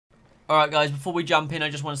Alright guys, before we jump in, I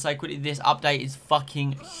just want to say quickly, this update is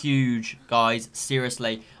fucking huge, guys.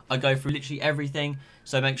 Seriously. I go through literally everything,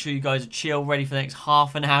 so make sure you guys are chill, ready for the next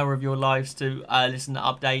half an hour of your lives to listen to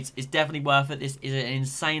updates. It's definitely worth it. This is an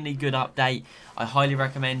insanely good update. I highly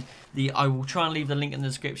recommend. I will try and leave the link in the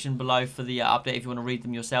description below for the update if you want to read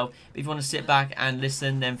them yourself. But if you want to sit back and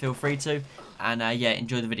listen, then feel free to. And yeah,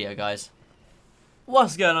 enjoy the video, guys.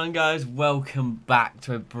 What's going on, guys? Welcome back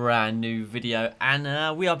to a brand new video,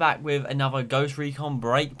 and we are back with another Ghost Recon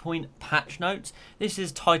Breakpoint patch notes. This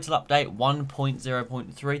is title update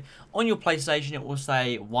 1.0.3. On your PlayStation it will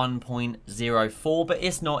say 1.04, but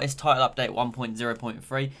it's not. It's title update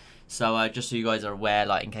 1.0.3. So just so you guys are aware,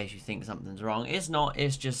 like in case you think something's wrong, it's not.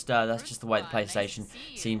 It's just that's just the way the PlayStation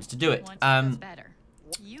seems to do it.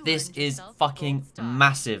 This is fucking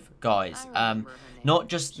massive, guys. Not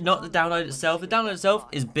the download itself. The download itself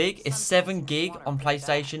is big. It's 7 gig on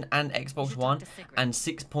PlayStation and Xbox One and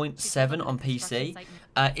 6.7 on PC.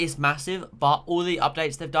 It's massive, but all the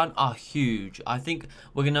updates they've done are huge. I think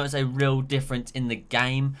we're going to notice a real difference in the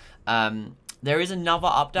game. There is another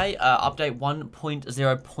update, update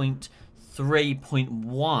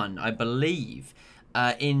 1.0.3.1, I believe.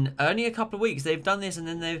 In only a couple of weeks, they've done this, and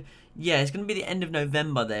then it's going to be the end of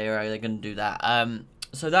November. They're going to do that.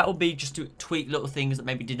 So that will be just to tweak little things that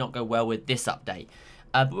maybe did not go well with this update.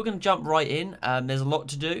 But we're going to jump right in. There's a lot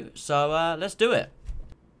to do, so let's do it.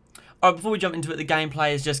 Alright, before we jump into it, the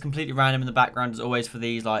gameplay is just completely random in the background as always for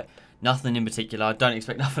these, like nothing in particular. I don't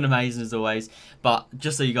expect nothing amazing as always, but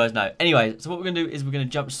just so you guys know. Anyway, so what we're going to do is we're going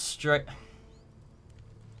to jump straight...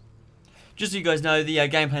 Just so you guys know, the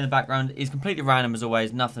gameplay in the background is completely random as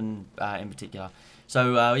always, nothing in particular.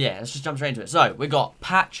 So yeah, let's just jump straight into it. So, we got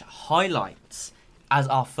patch highlights as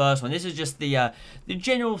our first one. This is just the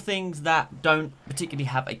general things that don't particularly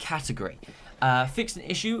have a category. Fixed an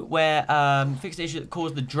issue that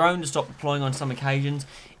caused the drone to stop deploying on some occasions.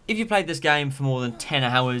 If you played this game for more than 10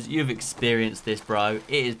 hours, you've experienced this, bro.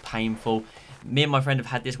 It is painful. Me and my friend have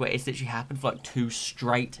had this where it's literally happened for like 2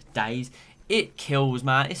 straight days. It kills,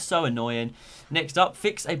 man. It's so annoying. Next up,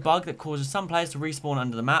 fix a bug that causes some players to respawn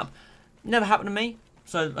under the map. Never happened to me,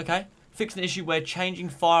 so okay. Fix an issue where changing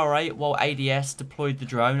fire rate while ADS deployed the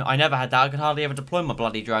drone. I never had that. I could hardly ever deploy my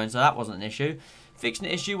bloody drone, so that wasn't an issue. Fix an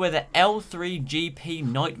issue where the L3GP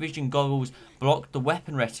night vision goggles blocked the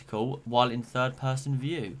weapon reticle while in third-person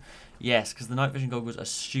view. Yes, because the night vision goggles are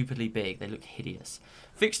stupidly big. They look hideous.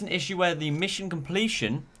 Fixed an issue where the mission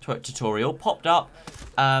completion tutorial pop-up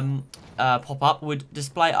would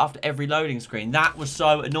display after every loading screen. That was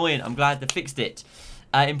so annoying. I'm glad they fixed it.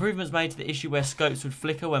 Improvements made to the issue where scopes would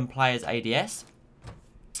flicker when players ADS.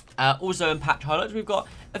 Also in patch highlights, we've got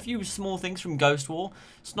a few small things from Ghost War.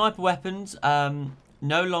 Sniper weapons, no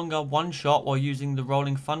longer one shot while using the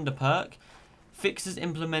Rolling Thunder perk. Fixes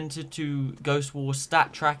implemented to Ghost War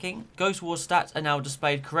stat tracking. Ghost War stats are now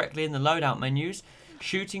displayed correctly in the loadout menus.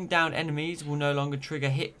 Shooting down enemies will no longer trigger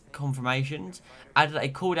hit confirmations. Added a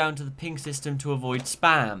cooldown to the ping system to avoid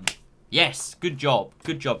spam. Yes, good job.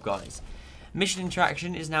 Good job, guys. Mission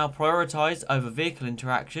interaction is now prioritized over vehicle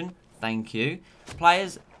interaction. Thank you.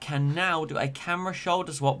 Players can now do a camera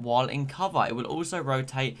shoulder swap while in cover. It will also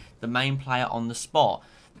rotate the main player on the spot.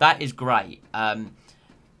 That is great. If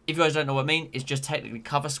you guys don't know what I mean, it's just technically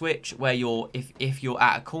cover switch, where if you're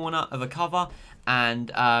at a corner of a cover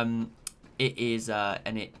and it's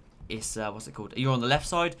what's it called? You're on the left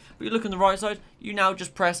side, but you look on the right side. You now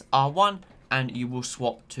just press R1 and you will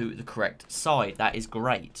swap to the correct side. That is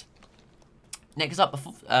great. Next up,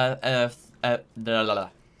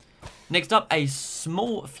 a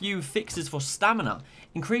small few fixes for stamina.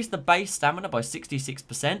 Increase the base stamina by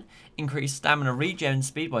 66%. Increase stamina regen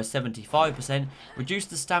speed by 75%. Reduce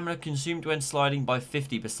the stamina consumed when sliding by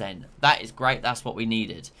 50%. That is great. That's what we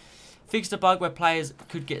needed. Fixed a bug where players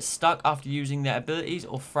could get stuck after using their abilities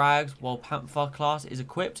or frags while Panther class is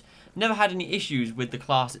equipped. Never had any issues with the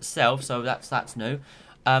class itself, so that's new.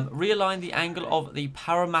 Realign the angle of the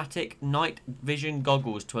Paramatic night vision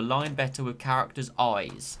goggles to align better with characters'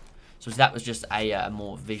 eyes. So that was just a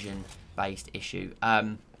more vision-based issue.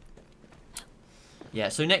 Yeah,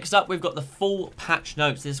 so next up we've got the full patch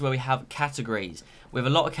notes. This is where we have categories. We have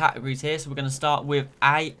a lot of categories here, so we're going to start with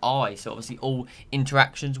AI. So obviously all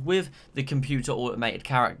interactions with the computer automated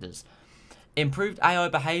characters. Improved AI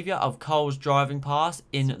behaviour of Cole's driving past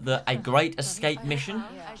in the A Great Escape mission.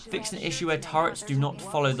 Fixed an issue where turrets do not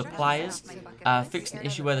follow the players. Fixed an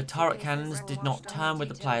issue where the turret cannons did not turn with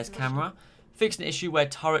the player's camera. Fixed an issue where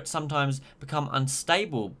turrets sometimes become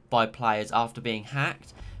unstable by players after being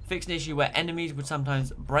hacked. Fixed an issue where enemies would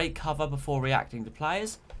sometimes break cover before reacting to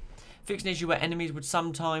players. Fixed an issue where enemies would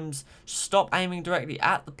sometimes stop aiming directly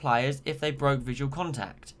at the players if they broke visual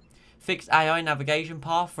contact. Fixed AI navigation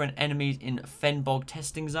path for an enemies in Fenbog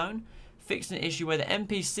testing zone. Fixed an issue where the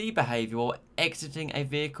NPC behaviour while exiting a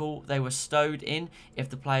vehicle they were stowed in if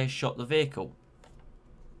the players shot the vehicle.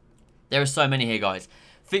 There are so many here, guys.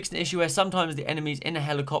 Fixed an issue where sometimes the enemies in the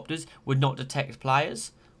helicopters would not detect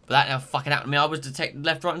players. But that never fucking happened to me. I was detected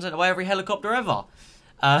left, right and centre by every helicopter ever.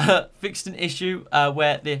 Fixed an issue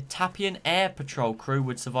where the Tapian air patrol crew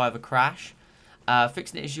would survive a crash.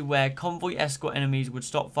 Fixed an issue where convoy escort enemies would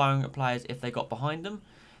stop firing at players if they got behind them.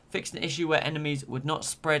 Fixed an issue where enemies would not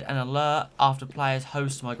spread an alert after players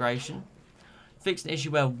host migration. Fixed an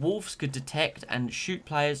issue where wolves could detect and shoot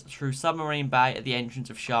players through Submarine Bay at the entrance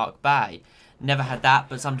of Shark Bay. Never had that,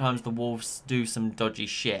 but sometimes the wolves do some dodgy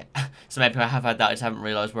shit. So maybe I have had that, I just haven't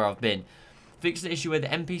realised where I've been. Fixed an issue where the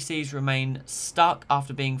NPCs remain stuck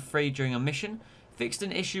after being free during a mission. Fixed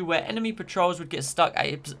an issue where enemy patrols would get stuck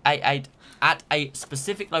at a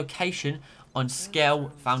specific location on Skell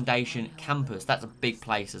Foundation campus. That's a big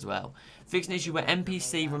place as well. Fixed an issue where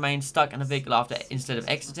NPC remained stuck in a vehicle instead of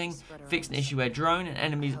exiting. Fixed an issue where drone and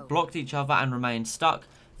enemies blocked each other and remained stuck.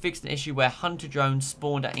 Fixed an issue where hunter drones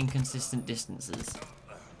spawned at inconsistent distances.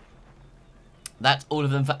 That's all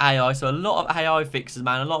of them for AI. So a lot of AI fixes,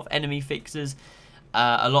 man. A lot of enemy fixes.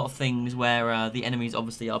 A lot of things where the enemies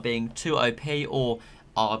obviously are being too OP or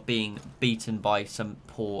are being beaten by some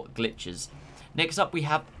poor glitches. Next up we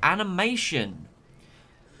have animation.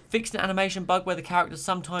 Fixed an animation bug where the characters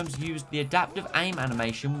sometimes used the adaptive aim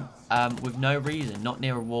animation with no reason, not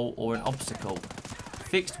near a wall or an obstacle.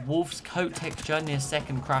 Fixed wolf's coat texture near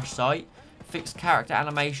second crash site. Fixed character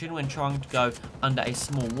animation when trying to go under a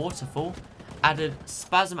small waterfall. Added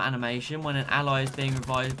spasm animation when an ally is being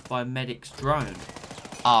revived by a medic's drone.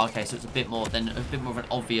 Oh, okay, so it's a bit more of an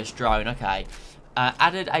obvious drone. Okay.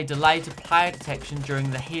 Added a delay to player detection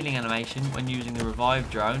during the healing animation when using the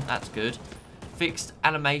revive drone. That's good. Fixed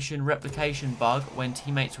animation replication bug when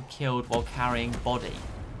teammates were killed while carrying body.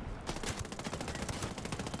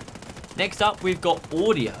 Next up, we've got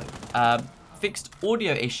audio. Fixed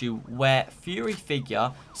audio issue where Fury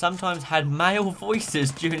figure sometimes had male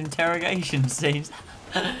voices during interrogation scenes.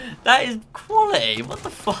 That is quality. What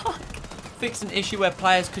the fuck? Fixed an issue where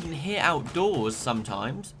players couldn't hear outdoors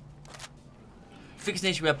sometimes. Fixed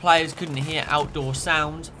an issue where players couldn't hear outdoor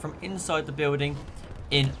sounds from inside the building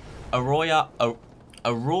in Aurora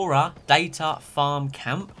Data Farm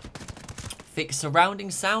Camp. Fixed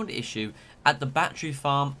surrounding sound issue at the Battery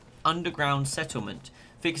Farm Underground Settlement.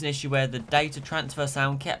 Fixed an issue where the data transfer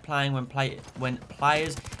sound kept playing when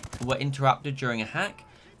players were interrupted during a hack.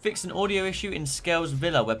 Fixed an audio issue in Skell's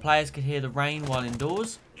Villa where players could hear the rain while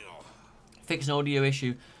indoors. Fixed an audio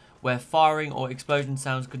issue where firing or explosion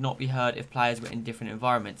sounds could not be heard if players were in different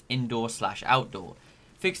environments, indoor/outdoor.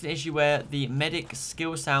 Fixed an issue where the medic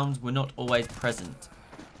skill sounds were not always present.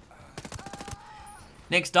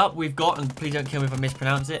 Next up, we've got, and please don't kill me if I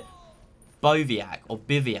mispronounce it, Boviac or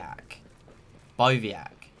Biviac.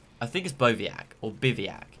 Boviac. I think it's Boviac or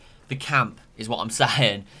Biviac. The camp is what I'm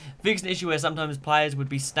saying. Fixed an issue where sometimes players would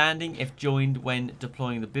be standing if joined when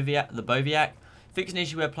deploying the Boviac. Fixed an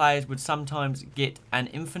issue where players would sometimes get an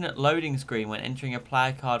infinite loading screen when entering a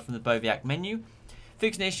player card from the Boviac menu.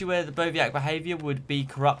 Fixed an issue where the Boviac behaviour would be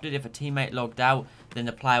corrupted if a teammate logged out, then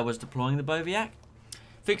the player was deploying the Boviac.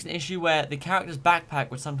 Fixed an issue where the character's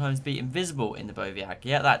backpack would sometimes be invisible in the Boviac.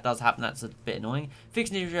 Yeah, that does happen. That's a bit annoying.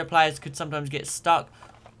 Fixed an issue where players could sometimes get stuck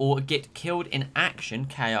or get killed in action,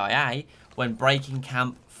 KIA, when breaking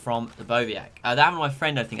camp from the Boviac. That happened to my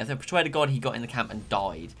friend, I think. I swear to God he got in the camp and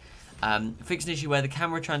died. Fixed an issue where the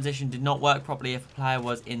camera transition did not work properly if a player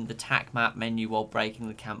was in the TAC map menu while breaking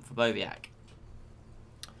the camp for Boviac.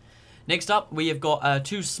 Next up, we have got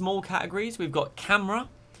two small categories. We've got camera,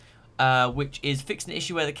 which is fixed an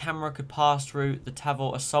issue where the camera could pass through the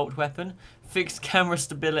Tavor assault weapon. Fixed camera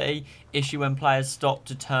stability issue when players stop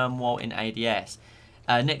to turn while in ADS.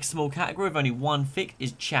 Next small category with only one fix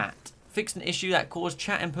is chat. Fixed an issue that caused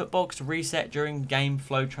chat input box to reset during game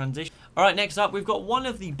flow transition. Alright, next up we've got one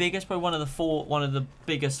of the biggest, probably one of the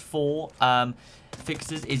biggest four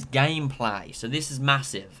fixes is gameplay. So this is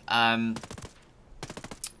massive.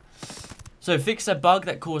 So fixed a bug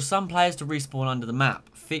that caused some players to respawn under the map.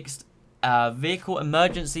 Fixed vehicle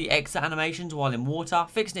emergency exit animations while in water.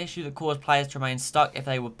 Fixed an issue that caused players to remain stuck if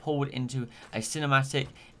they were pulled into a cinematic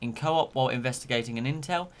in co-op while investigating an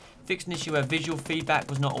intel. Fixed an issue where visual feedback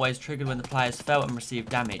was not always triggered when the players fell and received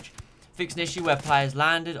damage. Fixed an issue where players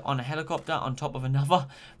landed on a helicopter on top of another.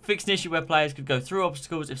 Fixed an issue where players could go through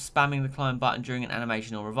obstacles if spamming the climb button during an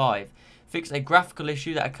animation or revive. Fixed a graphical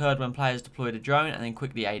issue that occurred when players deployed a drone and then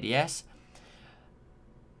quick the ADS.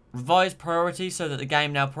 Revised priorities so that the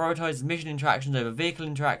game now prioritizes mission interactions over vehicle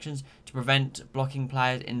interactions to prevent blocking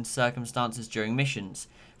players in circumstances during missions.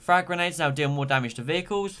 Frag grenades now deal more damage to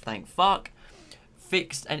vehicles, thank fuck.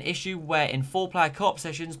 Fixed an issue where in 4-player co-op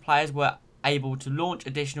sessions players were able to launch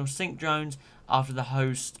additional sync drones after the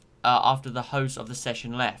host of the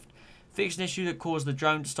session left. Fixed an issue that caused the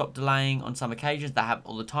drone to stop delaying on some occasions. That happened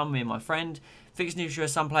all the time with me and my friend. Fixed an issue where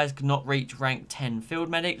some players could not reach rank 10 field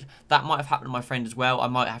medics. That might have happened to my friend as well. I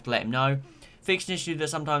might have to let him know. Fixed an issue that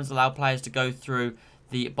sometimes allowed players to go through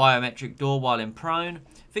the biometric door while in prone.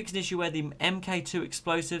 Fixed an issue where the MK2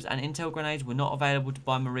 explosives and intel grenades were not available to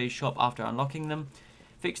buy Maria's shop after unlocking them.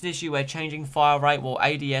 Fixed an issue where changing fire rate while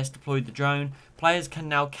ADS deployed the drone. Players can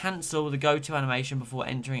now cancel the go-to animation before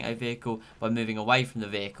entering a vehicle by moving away from the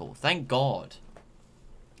vehicle. Thank God.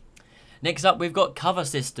 Next up, we've got cover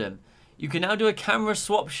system. You can now do a camera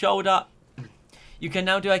swap shoulder. You can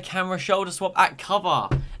now do a camera shoulder swap at cover.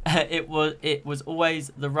 It was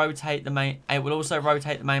always the rotate the main. It will also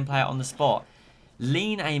rotate the main player on the spot.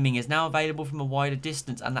 Lean aiming is now available from a wider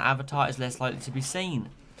distance, and the avatar is less likely to be seen.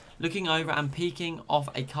 Looking over and peeking off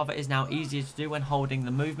a cover is now easier to do when holding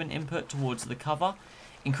the movement input towards the cover.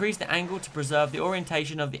 Increase the angle to preserve the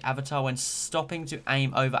orientation of the avatar when stopping to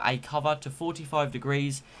aim over a cover to 45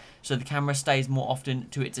 degrees so the camera stays more often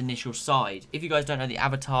to its initial side. If you guys don't know, the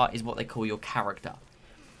avatar is what they call your character.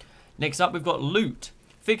 Next up, we've got loot.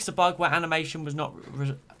 Fix a bug where ammunition was not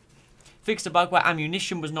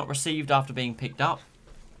received after being picked up.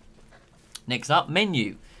 Next up,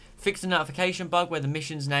 menu. Fix a notification bug where the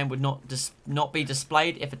mission's name would not be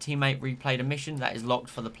displayed if a teammate replayed a mission that is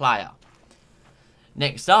locked for the player.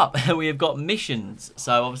 Next up, we have got missions.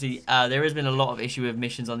 So obviously, there has been a lot of issue with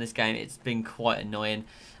missions on this game. It's been quite annoying,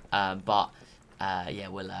 but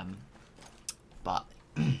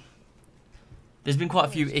there's been quite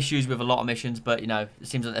a few issues with a lot of missions, but you know, it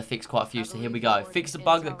seems like they've fixed quite a few, so here we go. Fix the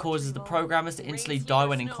bug that causes the programmers to instantly die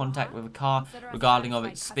when in contact with a car, regarding of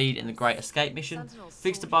its speed in the Great Escape mission.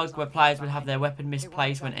 Fix the bug where players would have their weapon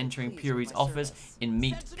misplaced when entering Puri's offers in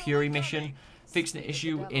Meet Puri mission. Fix an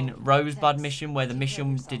issue in Rosebud mission where the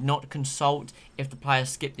mission did not consult if the player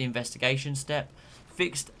skipped the investigation step.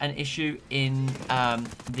 Fixed an issue in an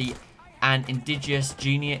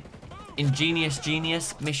Ingenious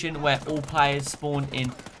Genius mission where all players spawn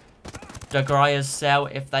in Dagaraya's cell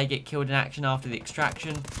if they get killed in action after the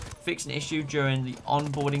extraction. Fix an issue during the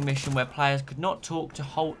onboarding mission where players could not talk to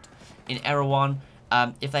Holt in Error 1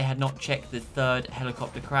 if they had not checked the third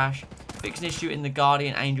helicopter crash. Fix an issue in the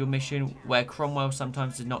Guardian Angel mission where Cromwell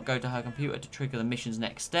sometimes did not go to her computer to trigger the mission's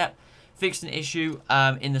next step. Fixed an issue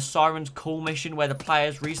in the Siren's Call mission where the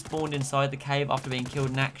players respawned inside the cave after being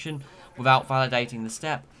killed in action without validating the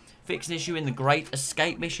step. Fix an issue in the Great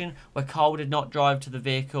Escape mission where Carl did not drive to the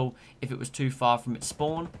vehicle if it was too far from its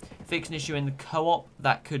spawn. Fix an issue in the co-op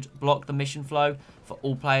that could block the mission flow for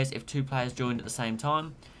all players if 2 players joined at the same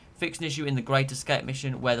time. Fix an issue in the Great Escape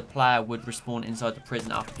mission where the player would respawn inside the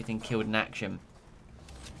prison after getting killed in action.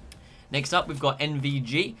 Next up, we've got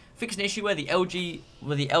NVG. Fix an issue where the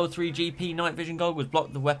L3GP night vision goggles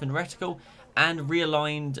blocked the weapon reticle and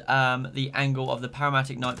realigned the angle of the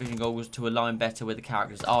paramedic night vision goggles to align better with the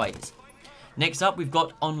character's eyes. Next up, we've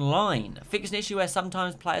got online. Fix an issue where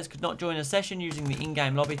sometimes players could not join a session using the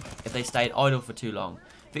in-game lobby if they stayed idle for too long.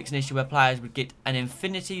 Fix an issue where players would get an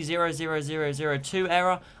Infinity 00002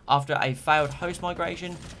 error after a failed host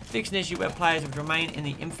migration. Fix an issue where players would remain in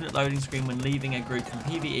the infinite loading screen when leaving a group from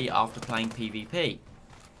PvE after playing PvP.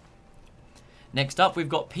 Next up, we've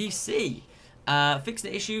got PC. Fix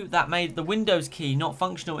an issue that made the Windows key not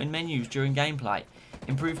functional in menus during gameplay.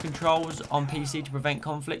 Improve controls on PC to prevent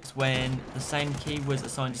conflicts when the same key was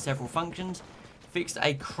assigned to several functions. Fixed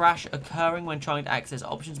a crash occurring when trying to access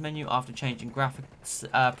options menu after changing graphics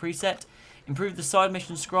preset. Improved the side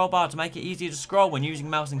mission scroll bar to make it easier to scroll when using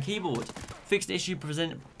mouse and keyboard. Fixed the issue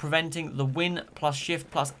preventing the Win plus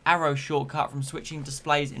Shift plus arrow shortcut from switching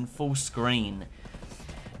displays in full screen.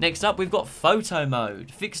 Next up, we've got photo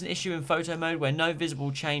mode. Fix an issue in photo mode where no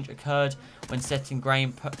visible change occurred when setting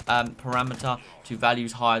grain parameter to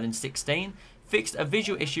values higher than 16. Fixed a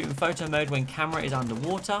visual issue in photo mode when camera is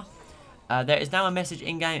underwater. There is now a message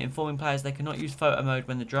in-game informing players they cannot use photo mode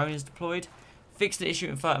when the drone is deployed. Fixed an issue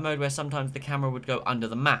in photo mode where sometimes the camera would go under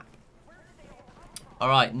the map.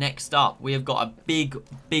 Alright, next up, we have got a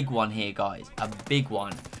big one here, guys. A big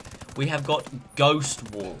one. We have got Ghost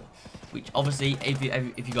Wall, which obviously, if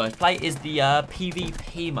you guys play, is the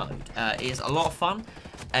PvP mode. It is a lot of fun.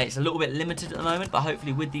 It's a little bit limited at the moment, but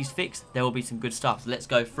hopefully with these fixed, there will be some good stuff. So let's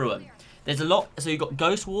go through them. There's a lot. So you've got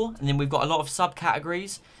Ghost War, and then we've got a lot of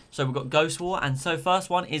subcategories. So we've got Ghost War, and so first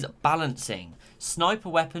one is balancing. Sniper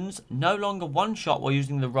weapons no longer one shot while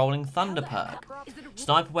using the Rolling Thunder perk.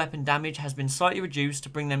 Sniper weapon damage has been slightly reduced to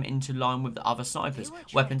bring them into line with the other snipers.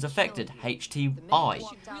 Weapons affected: HTI,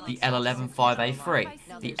 the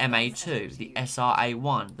L11-5A3, the MA2, the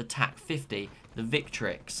SRA1, the TAC-50, the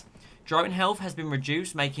Victrix. Drone health has been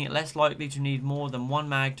reduced, making it less likely to need more than one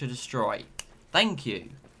mag to destroy. Thank you.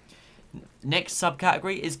 Next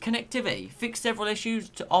subcategory is connectivity. Fix several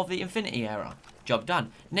issues of the Infinity era. Job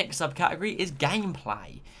done. Next subcategory is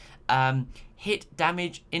gameplay. Hit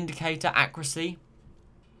damage indicator accuracy.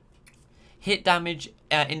 Hit damage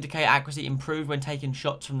indicator accuracy improved when taking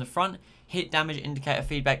shots from the front. Hit damage indicator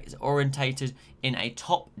feedback is orientated in a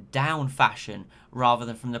top-down fashion rather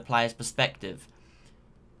than from the player's perspective.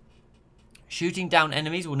 Shooting down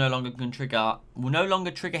enemies will no longer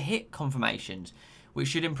trigger hit confirmations, which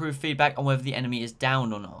should improve feedback on whether the enemy is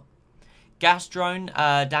downed or not. Gas drone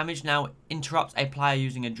damage now interrupts a player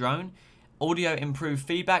using a drone. Audio improved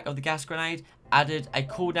feedback of the gas grenade, added a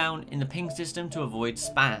cooldown in the ping system to avoid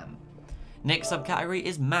spam. Next subcategory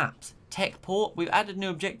is maps. Tech port, we've added new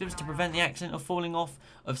objectives to prevent the accident of falling off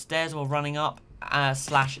of stairs while running up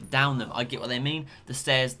 / down them. I get what they mean. The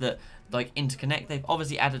stairs that like interconnect, they've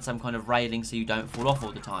obviously added some kind of railing so you don't fall off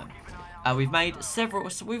all the time. We've made several,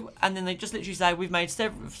 and then they just literally say we've made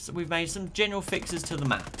some general fixes to the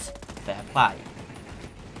maps. Fair play.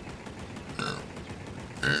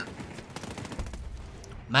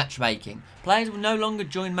 Matchmaking. Players will no longer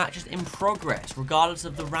join matches in progress, regardless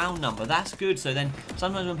of the round number. That's good. So then,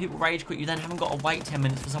 sometimes when people rage quit, you then haven't got to wait 10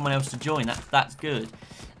 minutes for someone else to join. That's good.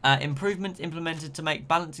 Improvements implemented to make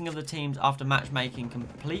balancing of the teams after matchmaking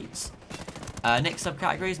completes. Next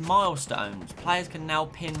subcategory is milestones. Players can now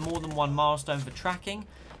pin more than one milestone for tracking.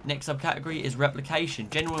 Next subcategory is replication.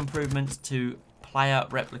 General improvements to player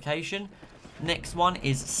replication. Next one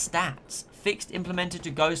is stats. Fixed implemented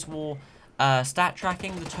to Ghost War stat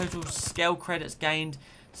tracking. The total skill credits gained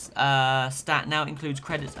stat now includes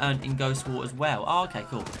credits earned in Ghost War as well. Oh, okay,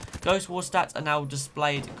 cool. Ghost War stats are now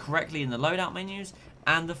displayed correctly in the loadout menus.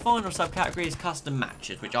 And the final subcategory is custom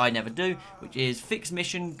matches, which I never do, which is fix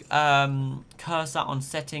mission cursor on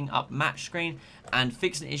setting up match screen and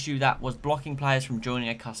fix an issue that was blocking players from joining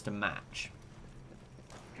a custom match.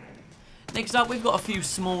 Next up, we've got a few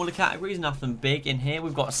smaller categories, nothing big in here.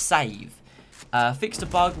 We've got save. Fixed a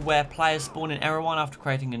bug where players spawn in error 1 after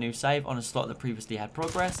creating a new save on a slot that previously had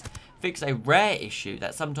progress. Fix a rare issue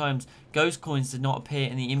that sometimes ghost coins did not appear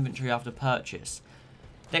in the inventory after purchase.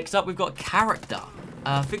 Next up, we've got character.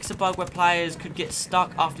 Fix a bug where players could get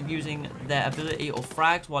stuck after using their ability or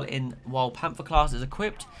frags while Panther class is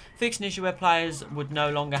equipped. Fix an issue where players would no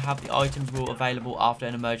longer have the items rule available after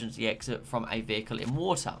an emergency exit from a vehicle in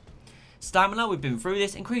water. Stamina, we've been through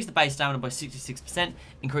this. Increase the base stamina by 66%,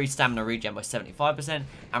 increase stamina regen by 75%,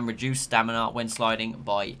 and reduce stamina when sliding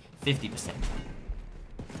by 50%.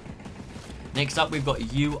 Next up, we've got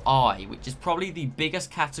UI, which is probably the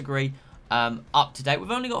biggest category up to date. We've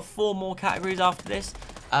only got 4 more categories after this,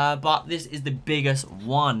 but this is the biggest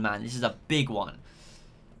one, man. This is a big one.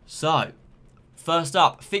 So, first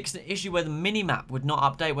up, fix an issue where the minimap would not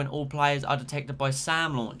update when all players are detected by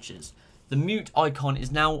SAM launchers. The mute icon is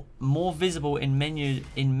now more visible in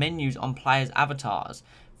menus on players' avatars.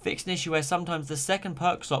 Fix an issue where sometimes the second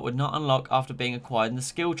perk slot would not unlock after being acquired in the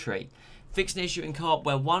skill tree. Fix an issue in co-op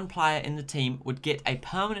where one player in the team would get a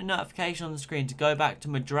permanent notification on the screen to go back to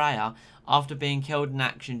Madrea after being killed in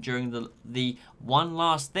action during the One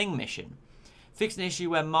Last Thing mission. Fix an issue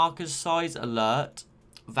where markers size alert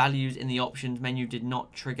values in the options menu did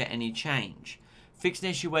not trigger any change. Fix an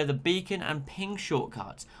issue where the beacon and ping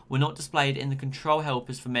shortcuts were not displayed in the control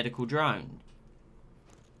helpers for medical drone.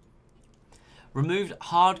 Removed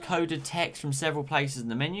hard-coded text from several places in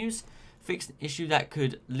the menus. Fix an issue that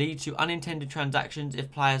could lead to unintended transactions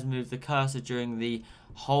if players move the cursor during the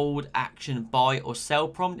hold action buy or sell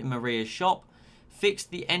prompt in Maria's shop. Fix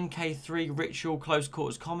the NK3 ritual close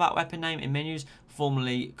quarters combat weapon name in menus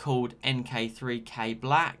formerly called NK3K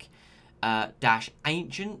Black -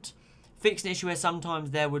 Ancient. Fix an issue where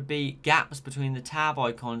sometimes there would be gaps between the tab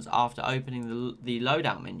icons after opening the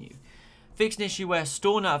loadout menu. Fix an issue where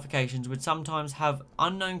store notifications would sometimes have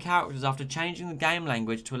unknown characters after changing the game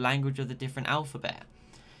language to a language of the different alphabet.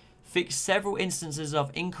 Fix several instances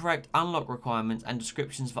of incorrect unlock requirements and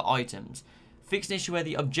descriptions for items. Fix an issue where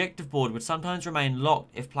the objective board would sometimes remain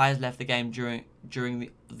locked if players left the game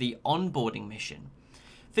during the onboarding mission.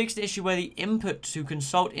 Fix an issue where the input to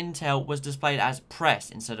consult intel was displayed as press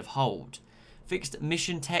instead of hold. Fixed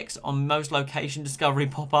mission text on most location discovery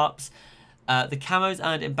pop-ups. The camos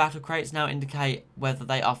earned in battle crates now indicate whether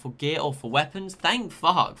they are for gear or for weapons. Thank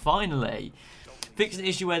fuck, finally. Fixed an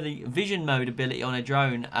issue where the vision mode ability on a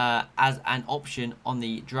drone as an option on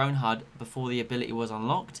the drone HUD before the ability was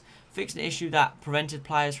unlocked. Fixed an issue that prevented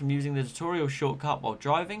players from using the tutorial shortcut while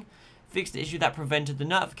driving. Fixed an issue that prevented the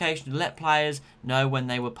notification to let players know when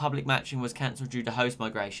they were public matching was cancelled due to host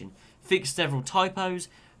migration. Fixed several typos.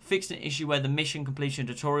 Fixed an issue where the mission completion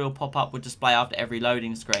tutorial pop-up would display after every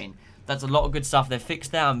loading screen. That's a lot of good stuff they've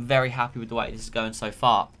fixed there. I'm very happy with the way this is going so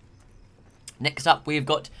far. Next up, we've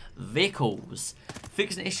got vehicles.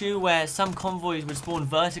 Fixed an issue where some convoys would spawn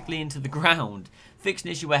vertically into the ground. Fixed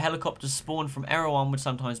an issue where helicopters spawned from Error 1 would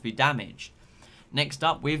sometimes be damaged. Next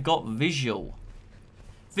up, we've got visual.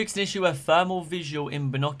 Fixed an issue where thermal visual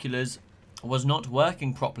in binoculars was not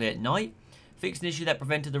working properly at night. Fixed an issue that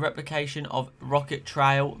prevented the replication of rocket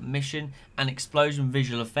trail, mission, and explosion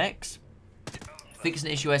visual effects. Fixed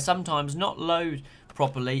an issue where sometimes not load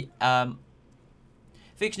properly.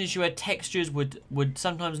 Fixed an issue where textures would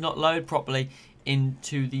sometimes not load properly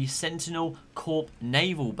into the Sentinel Corp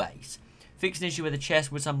naval base. Fixed an issue where the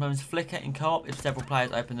chests would sometimes flicker in co-op if several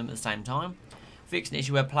players open them at the same time. Fixed an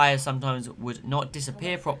issue where players sometimes would not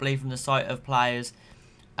disappear properly from the sight of players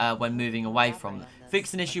when moving away from them.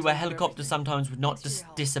 Fixed an issue where helicopters sometimes would not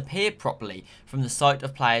disappear properly from the sight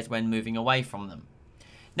of players when moving away from them.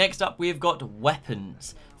 Next up, we've got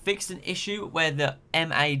weapons. Fixed an issue where the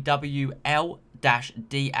MAWL-DA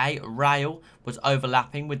rail was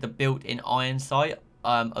overlapping with the built-in iron sight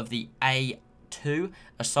of the A2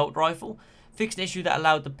 assault rifle. Fixed an issue that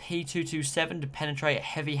allowed the P227 to penetrate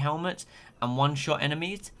heavy helmets and one-shot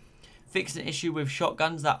enemies. Fixed an issue with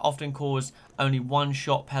shotguns that often cause only one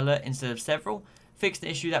shot pellet instead of several. Fixed an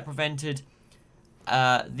issue that prevented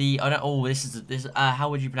how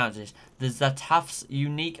would you pronounce this? The Zataf's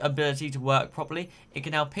unique ability to work properly. It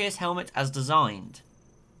can now pierce helmets as designed.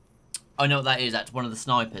 I know what that is. That's one of the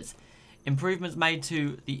snipers. Improvements made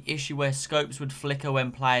to the issue where scopes would flicker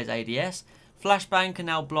when players ADS. Flashbang can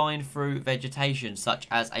now blind through vegetation, such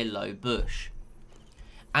as a low bush.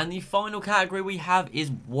 And the final category we have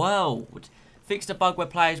is World. Fixed a bug where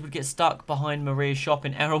players would get stuck behind Maria's shop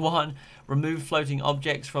in Error 1. Removed floating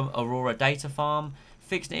objects from Aurora data farm.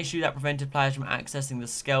 Fixed an issue that prevented players from accessing the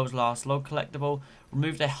Scale's last log collectible.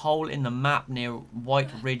 Removed a hole in the map near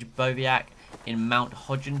White Ridge Boviac in Mount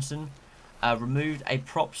Hodgkinson. Removed a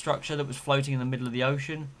prop structure that was floating in the middle of the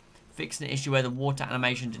ocean. Fixed an issue where the water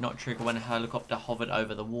animation did not trigger when a helicopter hovered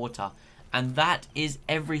over the water. And that is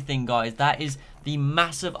everything, guys. That is the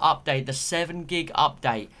massive update, the 7 gig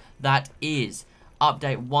update. That is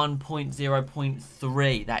update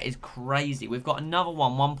 1.0.3. That is crazy. We've got another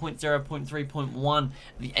one, 1.0.3.1 at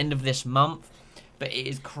the end of this month. But it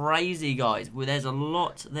is crazy, guys. There's a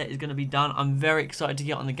lot that is going to be done. I'm very excited to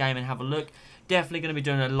get on the game and have a look. Definitely going to be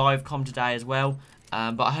doing a live com today as well.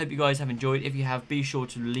 But I hope you guys have enjoyed. If you have, be sure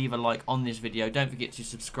to leave a like on this video. Don't forget to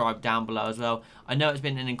subscribe down below as well. I know it's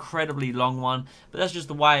been an incredibly long one, but that's just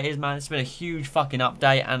the way it is, man. It's been a huge fucking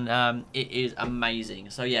update, and it is amazing.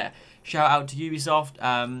 So yeah, shout out to Ubisoft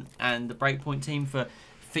and the Breakpoint team for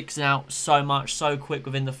fixing out so much so quick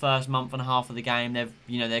within the first month and a half of the game.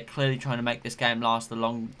 They're clearly trying to make this game last the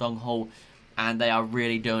long haul, and they are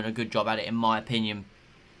really doing a good job at it, in my opinion.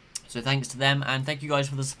 So thanks to them, and thank you guys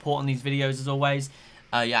for the support on these videos as always.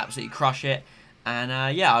 You absolutely crush it.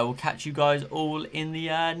 And yeah, I will catch you guys all in the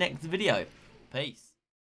next video. Peace.